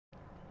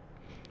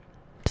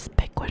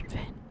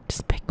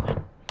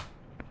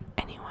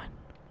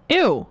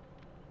Ew.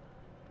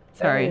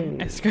 Sorry,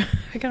 Hey.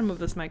 I gotta move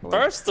this mic away.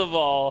 First of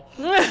all,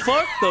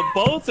 fuck the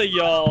both of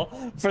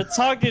y'all for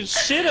talking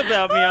shit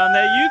about me on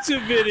that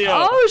YouTube video.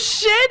 Oh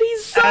shit,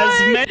 he's so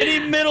As many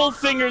middle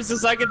fingers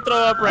as I can throw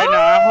up right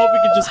now. I hope you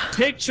can just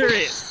picture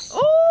it.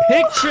 Oh.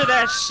 Picture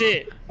that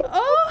shit.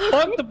 Oh.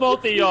 Fuck the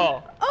both of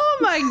y'all. Oh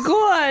my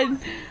god.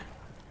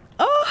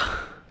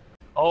 Oh.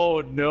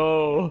 Oh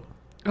no.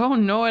 Oh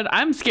no,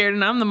 I'm scared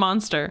and I'm the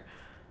monster.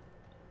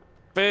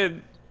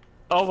 Finn.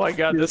 Oh my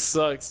god, this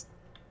sucks.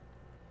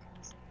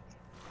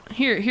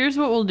 Here's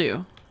what we'll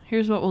do.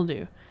 Here's what we'll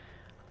do.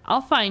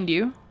 I'll find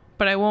you,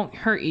 but I won't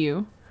hurt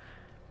you.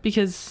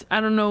 Because, I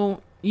don't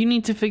know, you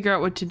need to figure out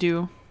what to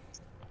do.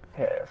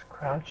 Okay, it's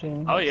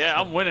crouching. Oh yeah,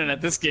 I'm winning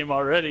at this game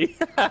already.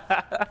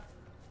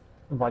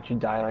 Watch you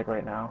die like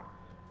right now.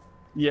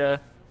 Yeah.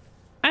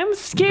 I'm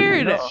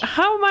scared. No.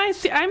 How am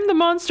I'm the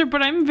monster,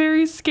 but I'm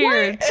very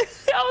scared.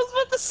 I was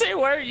about to say,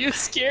 why are you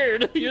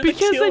scared? You're Because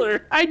the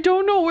killer. I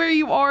don't know where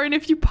you are, and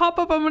if you pop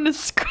up, I'm gonna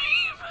scream.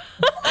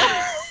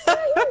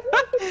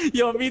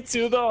 Yo, me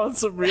too though, on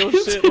some real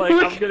shit, like,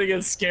 I'm gonna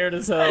get scared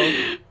as hell.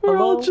 We're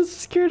all Hello? just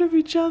scared of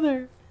each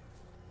other.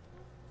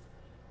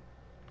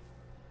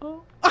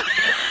 Oh.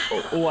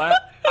 What?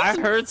 I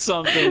heard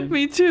something.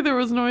 Me too, there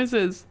was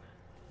noises.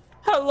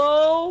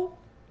 Hello?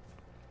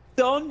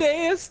 ¿Dónde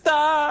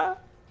está?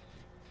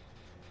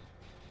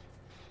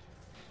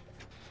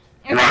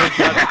 Oh my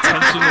god, the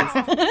tension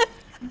is...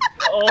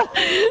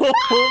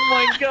 oh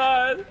my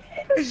god.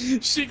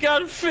 She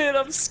got fit,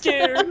 I'm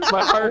scared.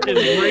 My heart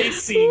is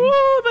racing.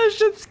 Ooh, that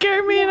shit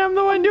scared me and I'm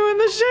the one doing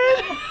the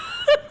shit.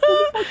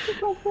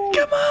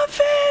 Come on,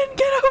 Finn,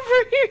 get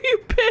over here, you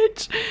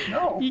bitch.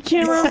 No. You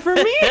can't run for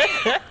me.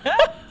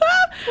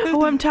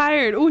 Oh, I'm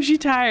tired. Oh, she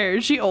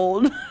tired. She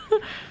old.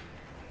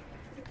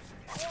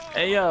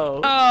 Hey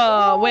yo.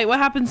 Oh, wait, what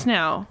happens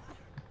now?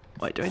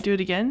 Wait, do I do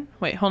it again?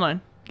 Wait, hold on.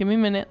 Give me a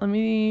minute. Let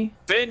me...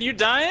 Finn, you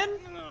dying?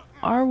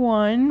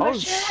 R1. Oh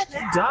shit,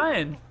 you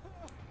dying.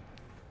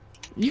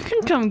 You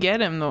can come get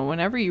him, though,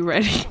 whenever you're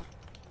ready.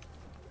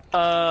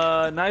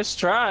 Nice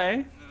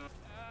try.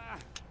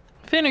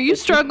 Finn, are you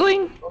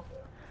struggling?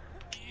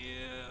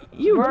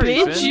 You Where are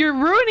you, bitch, Finn? you're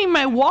ruining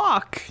my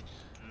walk.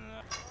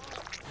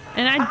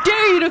 And I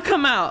dare you to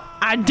come out.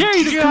 I dare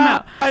you to come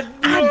out. I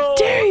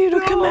dare you to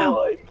come out.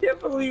 I can't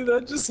believe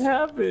that just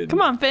happened.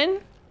 Come on,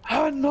 Finn.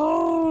 Oh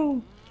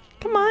no.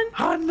 Come on.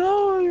 I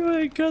know you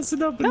ain't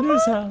cussing up in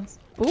this house.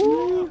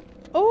 Ooh.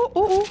 Oh,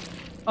 oh,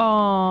 oh.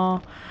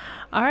 Aw.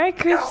 All right,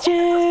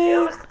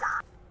 Christian.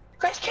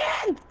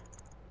 Christian!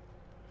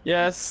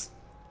 Yes.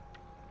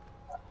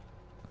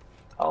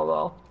 Oh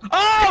well.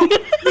 Oh!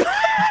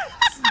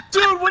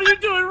 Dude, what are you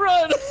doing?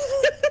 Run!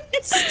 You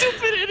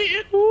stupid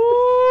idiot! Ooh,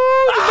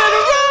 you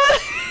better run.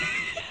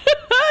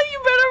 You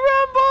better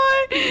run,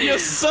 boy. You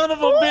son of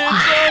a bitch!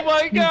 Oh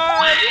my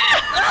god!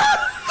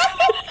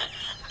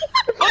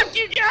 Fuck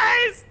you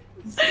guys!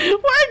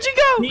 Where'd you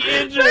go? He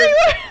injured. There you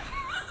are.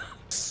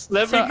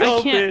 Let So me go,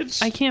 I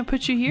bitch! can't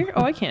put you here?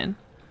 Oh, I can.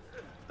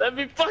 Let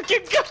me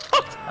fucking go!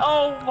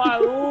 Oh my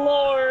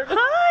lord!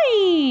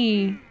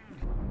 Hi.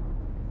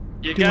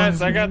 You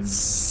guys, I got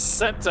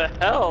sent to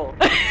hell.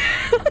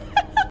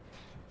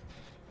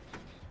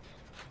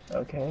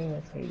 Okay,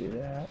 that's how you do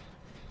that.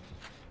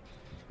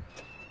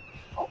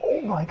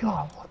 Oh my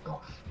god, what the...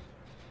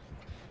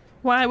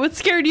 Why? What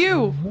scared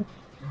you?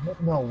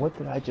 No, what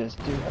did I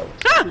just do? That was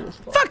Ah! cool as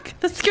fuck. Fuck!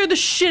 That scared the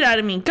shit out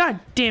of me. God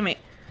damn it.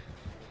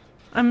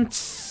 I'm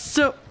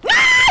so... Run!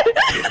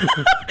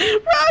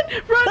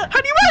 Run!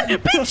 How do you run?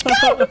 Bitch, go!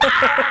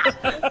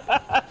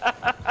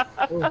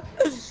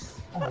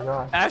 Oh my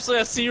god. Ashley,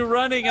 I see you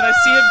running and I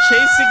see him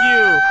chasing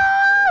you.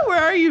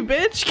 Where are you,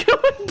 bitch? Come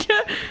and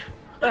get...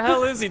 The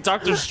hell is he,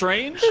 Doctor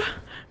Strange?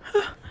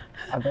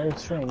 I'm very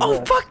strange. Oh,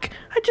 yes. fuck!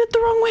 I did it the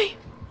wrong way.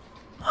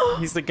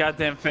 He's the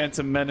goddamn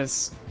Phantom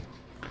Menace.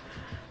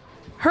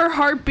 Her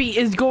heartbeat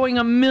is going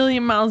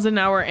 1,000,000 miles an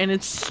hour and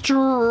it's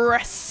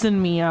stressing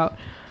me out.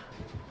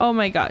 Oh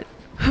my god.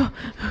 Oh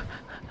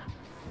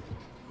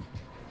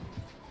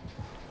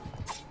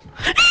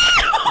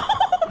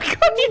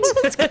god, he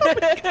was coming.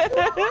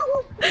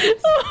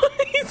 Oh,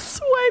 he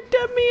swiped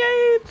at me.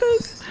 I hate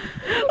this.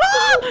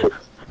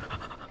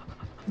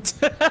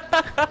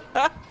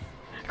 Ah!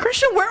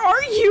 Christian, where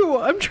are you?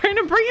 I'm trying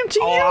to bring him to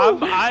Oh,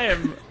 you.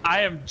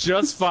 I am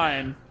just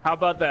fine. How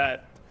about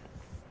that?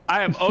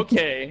 I am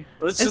okay.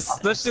 Let's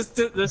just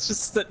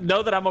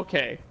know that I'm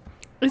okay.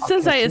 It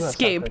says I catch you outside,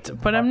 escaped, Christian.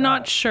 but How I'm about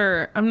not that?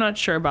 sure. I'm not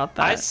sure about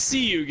that. I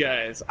see you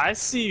guys. I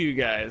see you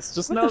guys.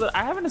 Just know that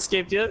I haven't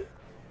escaped yet.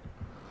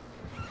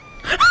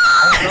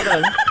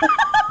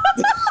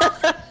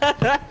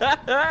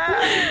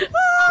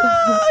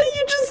 Ah,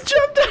 you just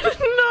jumped out of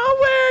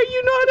nowhere.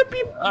 You know how to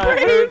be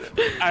brave.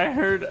 I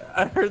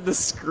heard the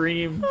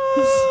scream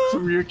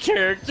from your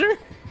character.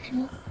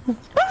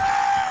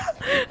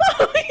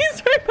 Oh,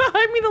 he's right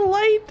behind me. The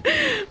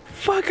light.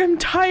 Fuck, I'm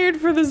tired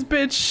for this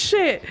bitch.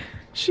 Shit,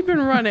 she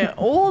been running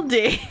all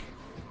day.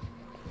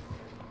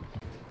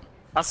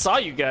 I saw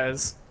you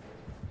guys.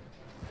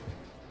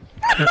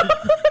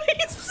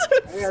 He's so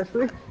Hey,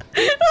 Ashley.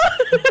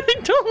 I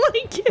don't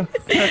like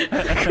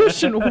it.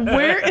 Christian,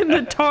 where in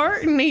the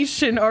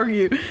tarnation are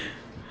you?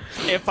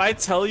 If I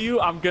tell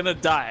you, I'm gonna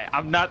die.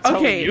 I'm not telling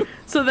Okay, you.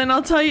 so then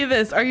I'll tell you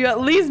this. Are you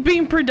at least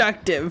being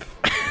productive?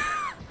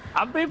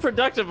 I'm being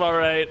productive, all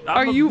right.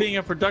 Are you being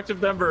a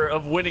productive member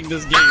of winning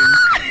this game?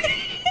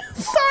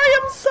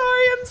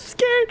 sorry, I'm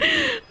scared.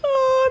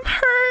 Oh, I'm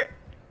hurt.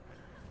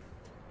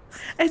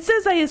 It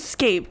says I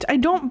escaped. I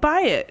don't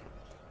buy it.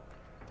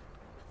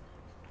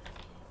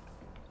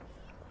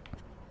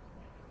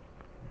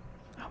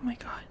 Oh my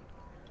god.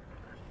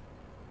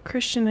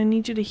 Christian, I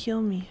need you to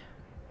heal me.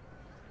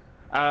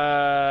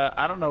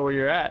 I don't know where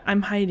you're at.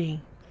 I'm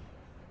hiding.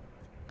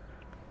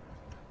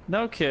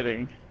 No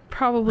kidding.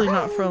 Probably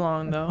not for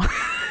long though.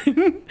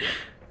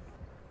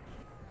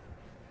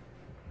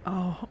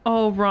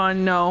 Oh,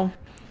 Ron, no.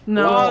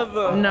 No,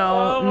 no, oh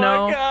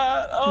no. My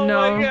god. Oh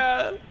no. my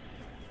god.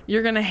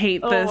 You're gonna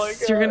hate Oh this. my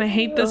You're God. gonna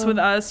hate this with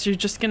us. You're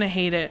just gonna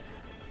hate it.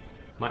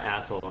 My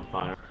asshole on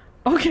fire.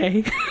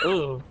 Okay.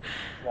 Ooh.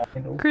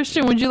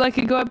 Christian, would you like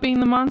a go at being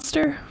the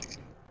monster?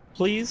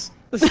 Please?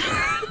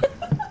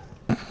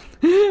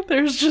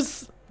 There's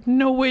just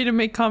no way to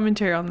make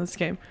commentary on this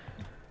game.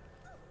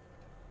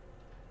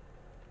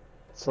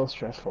 It's so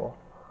stressful.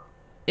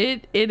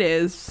 It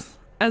is.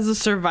 As a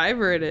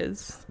survivor, it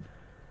is.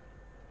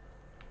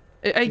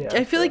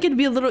 I feel like it'd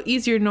be a little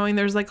easier knowing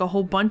there's like a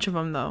whole bunch of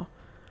them though.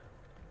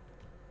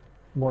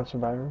 More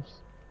survivors.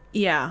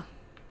 Yeah.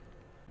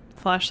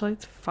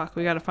 Flashlights? Fuck,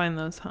 we gotta find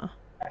those, huh?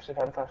 Actually,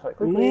 found a flashlight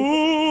quickly.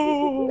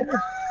 Ooh.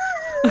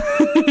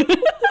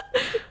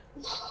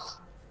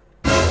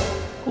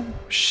 Oh,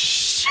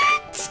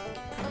 shit!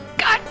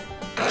 God!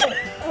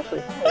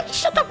 Ashley,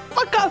 Shut the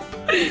fuck up!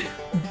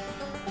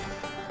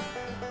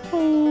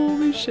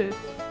 Holy shit.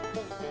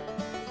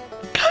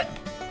 God!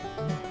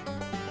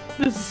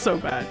 This is so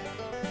bad.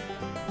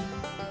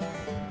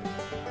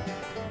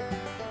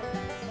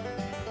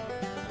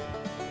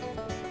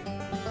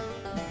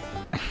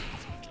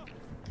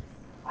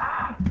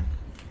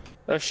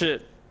 Oh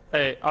shit.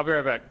 Hey, I'll be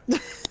right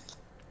back.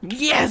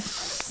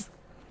 Yes!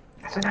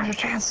 Ashley, now's your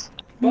chance.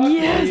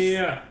 Yes!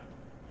 Yeah.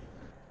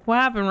 What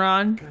happened,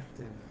 Ron? God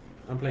damn.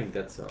 I'm playing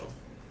Dead Cell.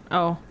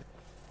 Oh.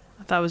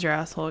 I thought it was your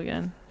asshole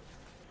again.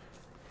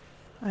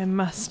 I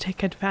must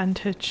take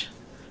advantage.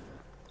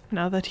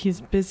 Now that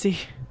he's busy.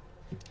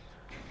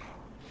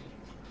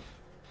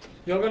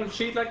 You're gonna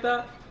cheat like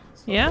that?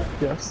 Yeah?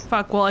 Yes.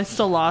 Fuck, well I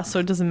still lost, so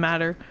it doesn't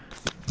matter.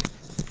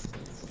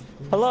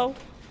 Hello?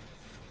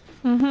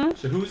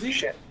 Shahoozy?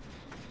 Shit.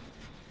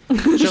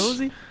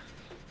 Josie?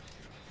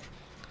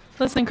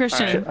 Listen,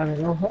 Christian. I don't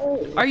know.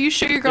 Hey. Are you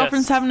sure your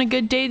girlfriend's Yes. having a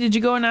good day? Did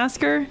you go and ask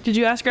her? Did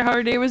you ask her how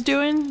her day was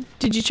doing?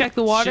 Did you check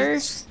the water?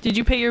 She's- Did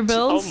you pay your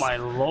bills? Oh my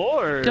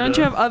lord. Don't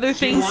you have other She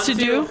things wants to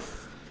do?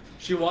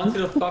 She wants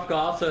you to fuck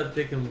off so that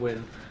they can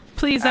win.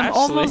 Please, I'm Ashley.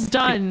 almost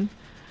done.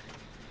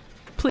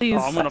 Please.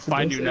 Oh, I'm gonna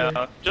find you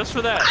now. Just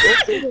for that.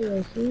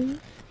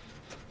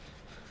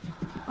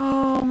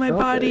 Oh, my Oh, there you go,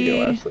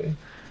 body. Ashley.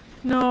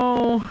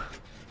 No.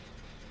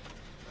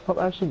 Oh,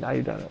 Ashley, now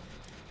you've done it.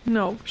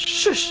 No.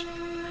 Shush.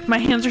 My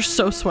hands are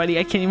so sweaty,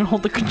 I can't even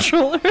hold the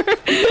controller.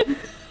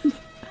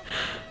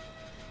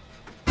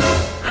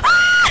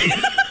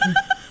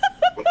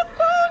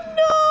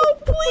 Oh,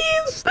 no,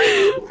 please.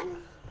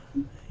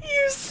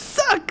 You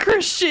suck,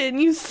 Christian.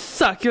 You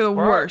suck. You're the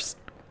worst.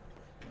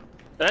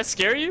 Did I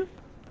scare you?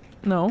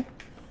 No.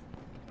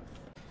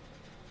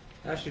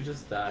 Actually,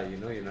 just die. You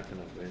know you're not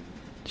gonna win.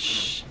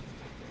 Shh.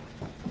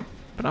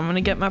 But I'm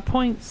gonna get my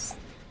points.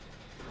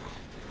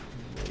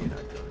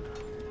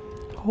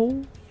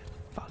 Holy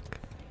fuck.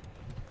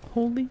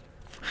 Holy.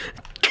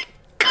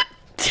 God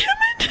damn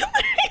it!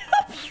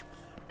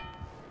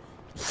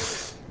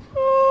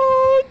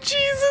 Oh,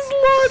 Jesus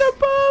Lord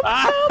above,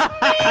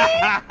 help me!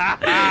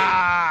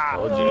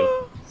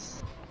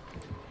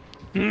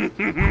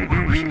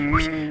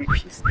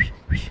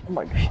 Oh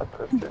my god,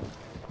 Christian.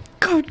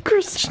 God,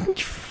 Christian, you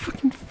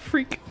fucking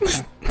freak.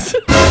 God,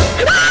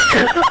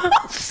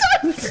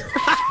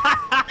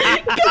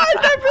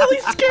 that really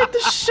scared the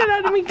shit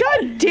out of me.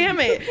 God damn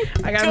it.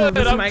 I gotta move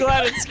Good, this I'm mic.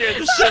 glad it scared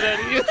the shit out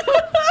of you.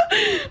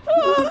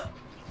 Oh,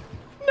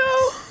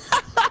 no.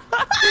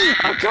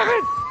 I'm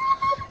coming!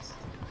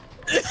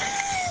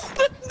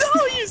 No,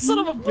 you son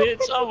of a bitch!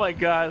 Oh my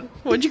god.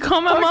 What'd you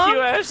call my Fuck mom?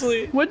 you,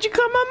 Ashley. What'd you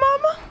call my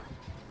mama?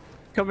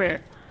 Come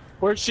here.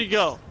 Where'd she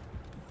go?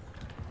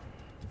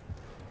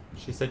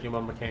 She said your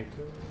mama can't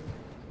go.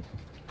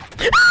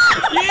 Yay!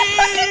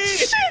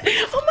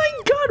 Shit! Oh my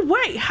god,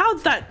 wait,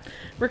 how'd that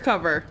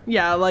recover?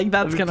 Yeah, like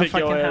that's Let me gonna pick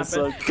your fucking ass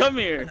happen. up. Come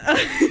here.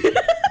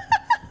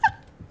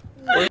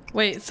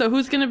 Wait, so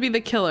who's gonna be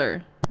the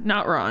killer?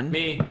 Not Ron.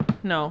 Me.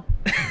 No.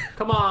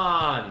 Come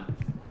on.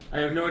 I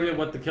have no idea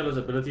what the killer's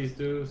abilities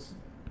do.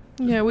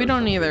 Yeah, we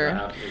don't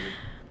either.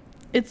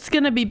 It's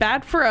gonna be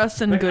bad for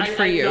us and good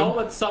for I you. know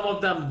what some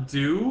of them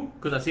do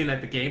because I've seen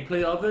like the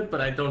gameplay of it,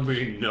 but I don't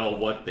really know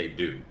what they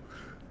do.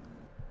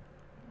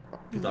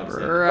 'Cause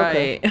obviously-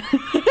 Right.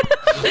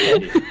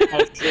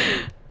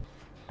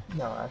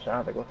 No, Ashley, I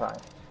don't think we're fine.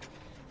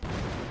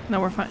 No,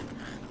 we're fine.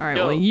 All right.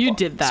 Yo, Well, you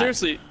did that.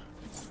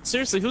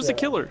 Seriously, who's the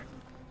killer?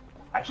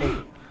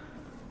 Actually,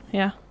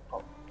 Yeah.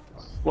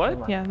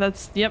 What? Yeah.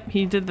 Yep.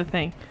 He did the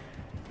thing.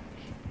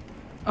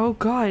 Oh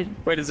God.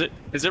 Wait, is it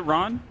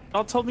Ron?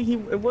 Oh, tell me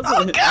it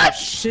wasn't him. Oh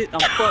shit, I'm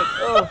fucked.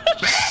 Oh.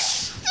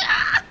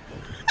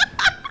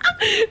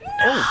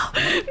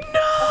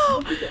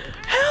 No!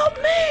 Help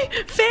me!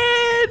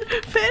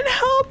 Finn,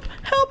 help!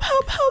 Help!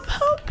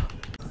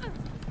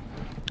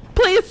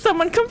 Please,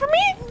 someone come for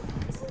me!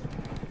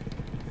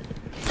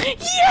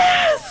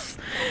 Yes!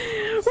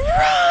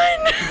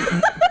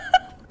 Run!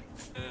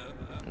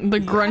 The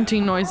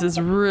grunting noise is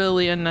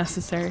really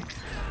unnecessary.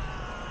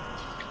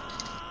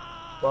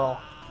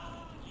 well.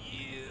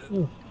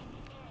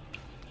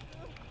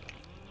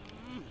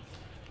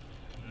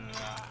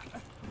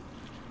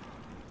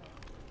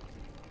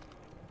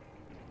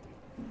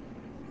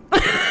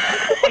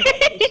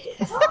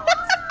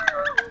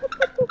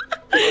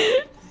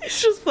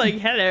 It's just like,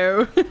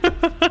 hello.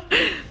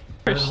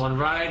 There's one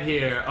right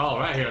here. Oh,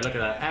 right here. Look at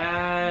that.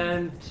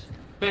 And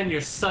Ben,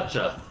 you're such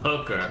a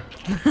hooker.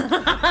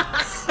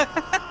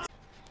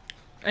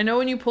 I know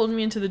when you pulled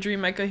me into the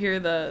dream, I could hear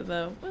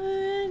the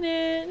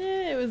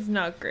it was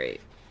not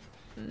great.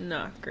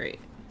 Not great.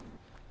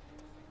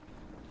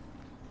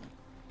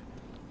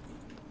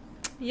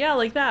 Yeah,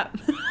 like that.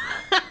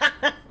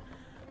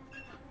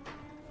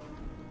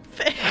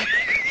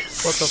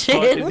 What the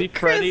fuck? Is he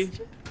Freddy?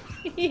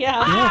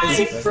 Yeah. Is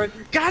he Freddy?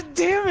 God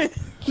damn it!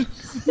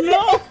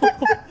 No!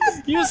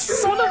 You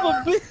son of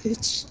a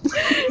bitch!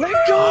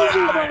 Let go of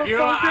me, Alright, you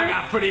know what? I motherfucker!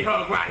 got pretty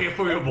hook right here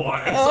for you,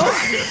 boy.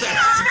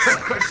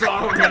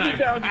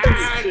 Down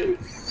this shit.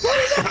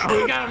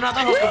 We got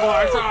another hooker,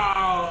 boy. So...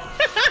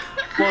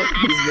 Fuck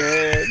you,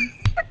 man.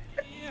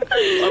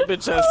 My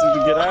bitch has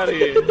to get out of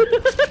here.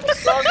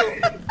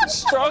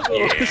 Struggle.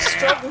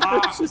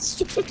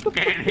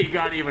 And he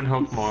got even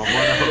hooked more. What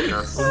a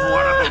hooker.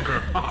 What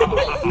a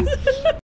hooker.